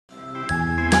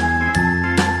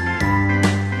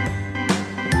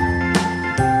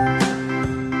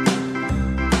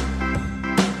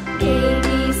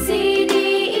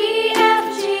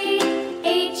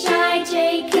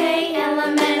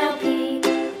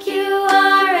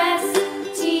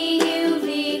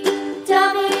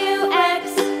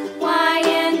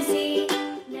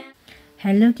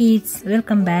Hello kids,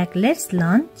 welcome back. Let's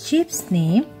learn shape's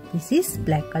name. This is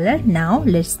black color. Now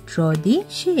let's draw the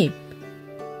shape.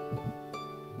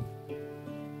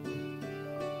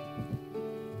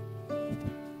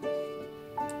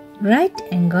 Right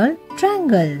angle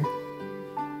triangle.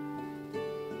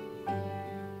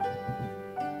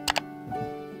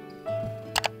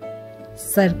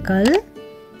 Circle.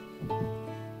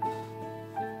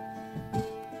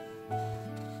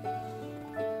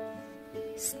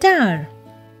 Star.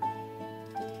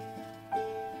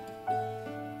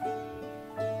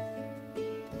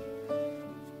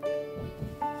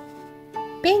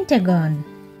 Pentagon.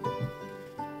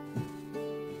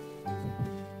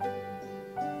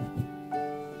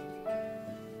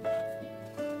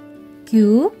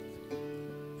 Cube.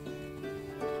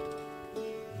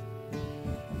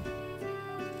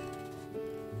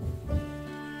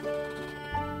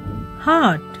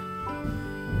 Heart.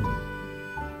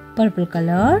 Purple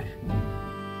color.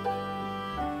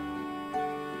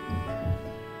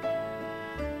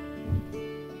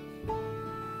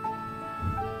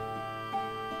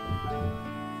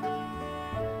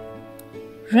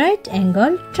 Right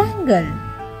angle triangle.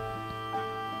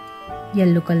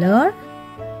 Yellow color.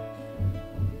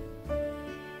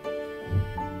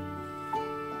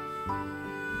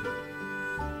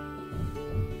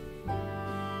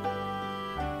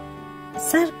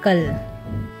 Circle.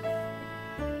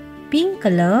 Pink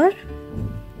color.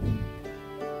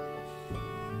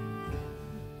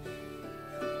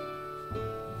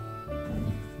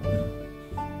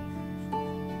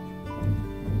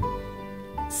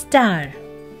 Star.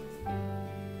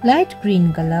 Light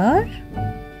green color.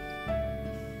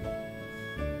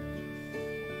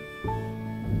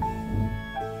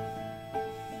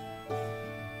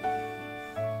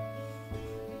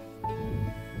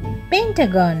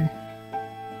 Pentagon.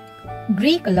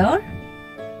 Gray color.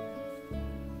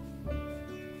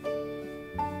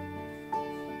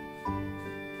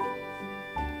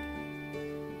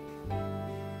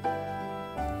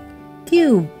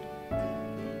 Cube.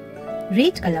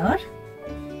 Red color.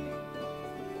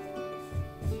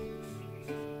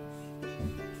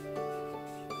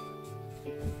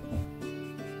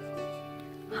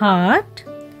 Heart.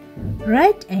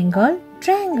 Right angle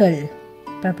triangle.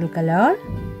 Purple color.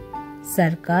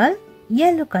 Circle.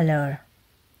 Yellow color.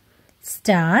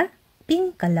 Star.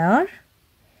 Pink color.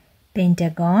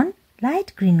 Pentagon.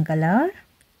 Light green color.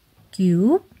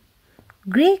 Cube.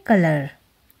 Gray color.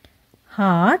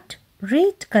 Heart.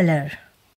 Red color.